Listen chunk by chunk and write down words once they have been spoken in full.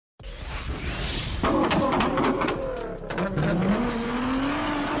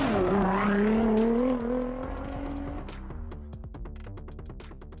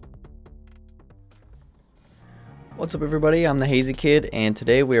What's up everybody, I'm the Hazy Kid, and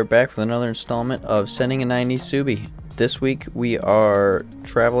today we are back with another installment of Sending a 90s Subie. This week we are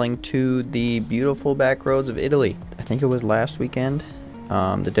traveling to the beautiful back roads of Italy. I think it was last weekend.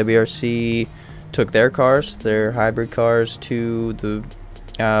 The WRC took their cars, their hybrid cars, to the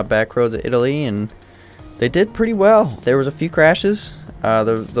back roads of Italy, and they did pretty well. There was a few crashes.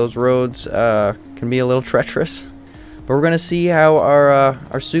 Those roads can be a little treacherous, but we're going to see how our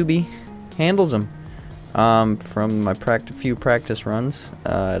Subie handles them. From my few practice runs,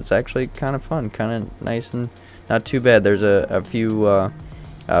 it's actually kind of fun, kind of nice and not too bad. There's a few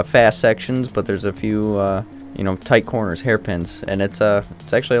fast sections, but there's a few tight corners, hairpins, and it's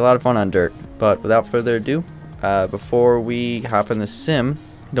actually a lot of fun on dirt. But without further ado, before we hop in the sim,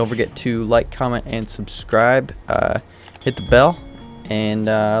 don't forget to like, comment, and subscribe. Hit the bell, and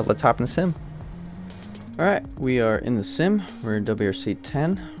let's hop in the sim. Alright, we are in the sim. We're in WRC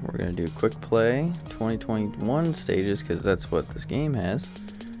 10. We're going to do quick play 2021 stages because that's what this game has.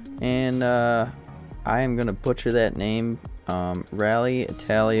 And I am going to butcher that name. Rally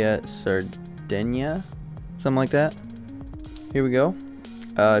Italia Sardegna. Something like that. Here we go.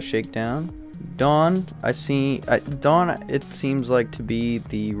 Shakedown. Dawn. Dawn, it seems like to be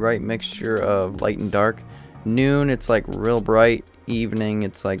the right mixture of light and dark. Noon, it's like real bright. Evening,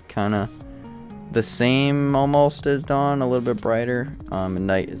 it's like kind of the same almost as dawn, a little bit brighter. And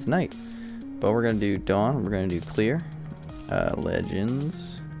night is night. But we're gonna do dawn. We're gonna do clear.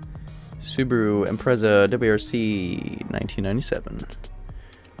 Legends. Subaru Impreza WRC 1997.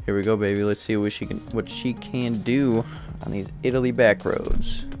 Here we go, baby. Let's see what she can do on these Italy back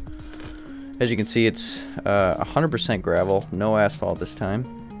roads. As you can see, it's 100% gravel, no asphalt this time.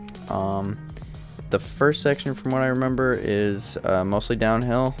 The first section, from what I remember, is mostly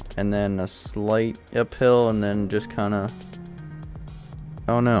downhill, and then a slight uphill, and then just kind of...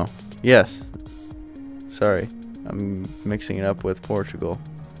 Oh no. Yes. Sorry. I'm mixing it up with Portugal.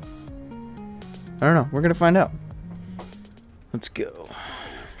 I don't know. We're going to find out. Let's go.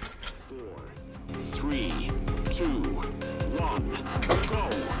 4, 3, 2, 1, go.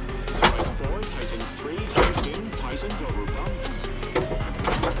 Right 4, tightens 3, close in, tightens over bumps.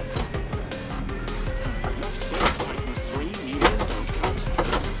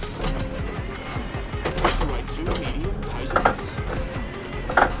 Medium tightens.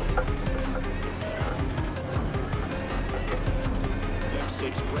 Left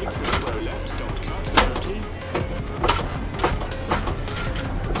 6 brake for square left, don't cut, 30.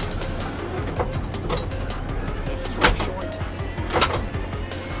 Left 3 short.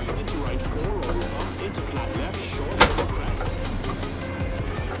 Into right 4 over bump, into flat left, short over crest.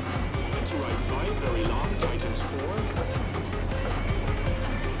 Into right 5, very long, tightens 4.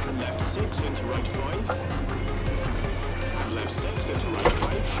 And left 6 into right 5. Left 6 into right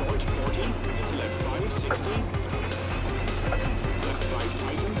 5, short 40, into left 5, 60. Left 5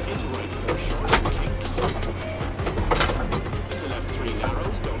 tightens, into right 4, short, kinks. Into left 3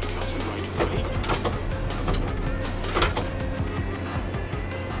 narrows, don't cut, and right 5.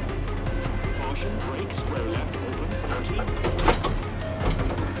 Caution, brake, square left, opens, 30.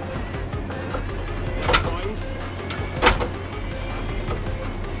 Left 5.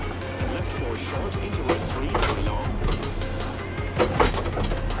 And left 4 short, into right 3, very long.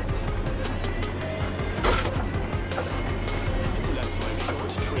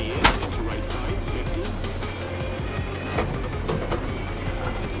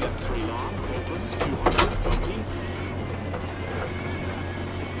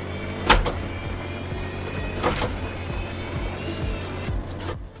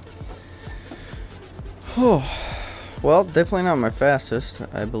 Oh, well, definitely not my fastest.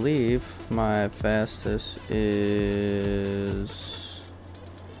 I believe my fastest is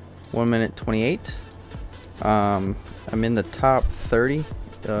 1 minute 28. I'm in the top 30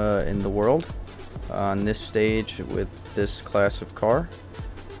 in the world on this stage with this class of car.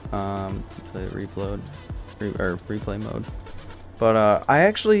 Play replay mode. But I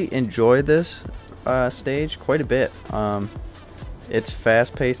actually enjoy this stage quite a bit. It's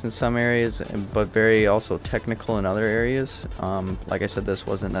fast-paced in some areas, but very also technical in other areas. Like I said, this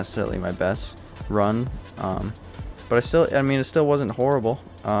wasn't necessarily my best run, but it still wasn't horrible.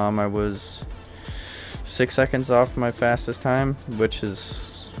 I was 6 seconds off my fastest time, which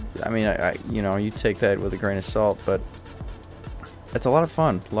is, you take that with a grain of salt, but it's a lot of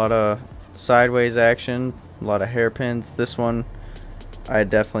fun. A lot of sideways action, a lot of hairpins. This one, I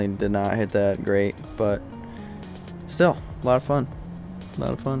definitely did not hit that great, but still, a lot of fun. A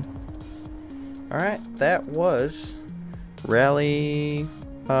lot of fun. Alright, that was Rally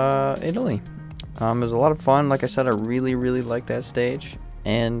Italy. It was a lot of fun. Like I said, I really liked that stage.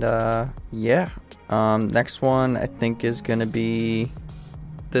 And yeah, Next one I think is gonna be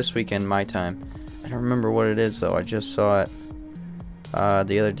this weekend my time. I don't remember what it is though. I just saw it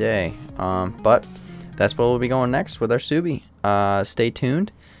the other day. But that's what we'll be going next with our Subie. Stay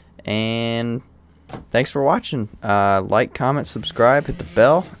tuned, and thanks for watching. Like, comment, subscribe, hit the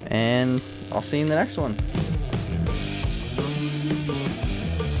bell, and I'll see you in the next one.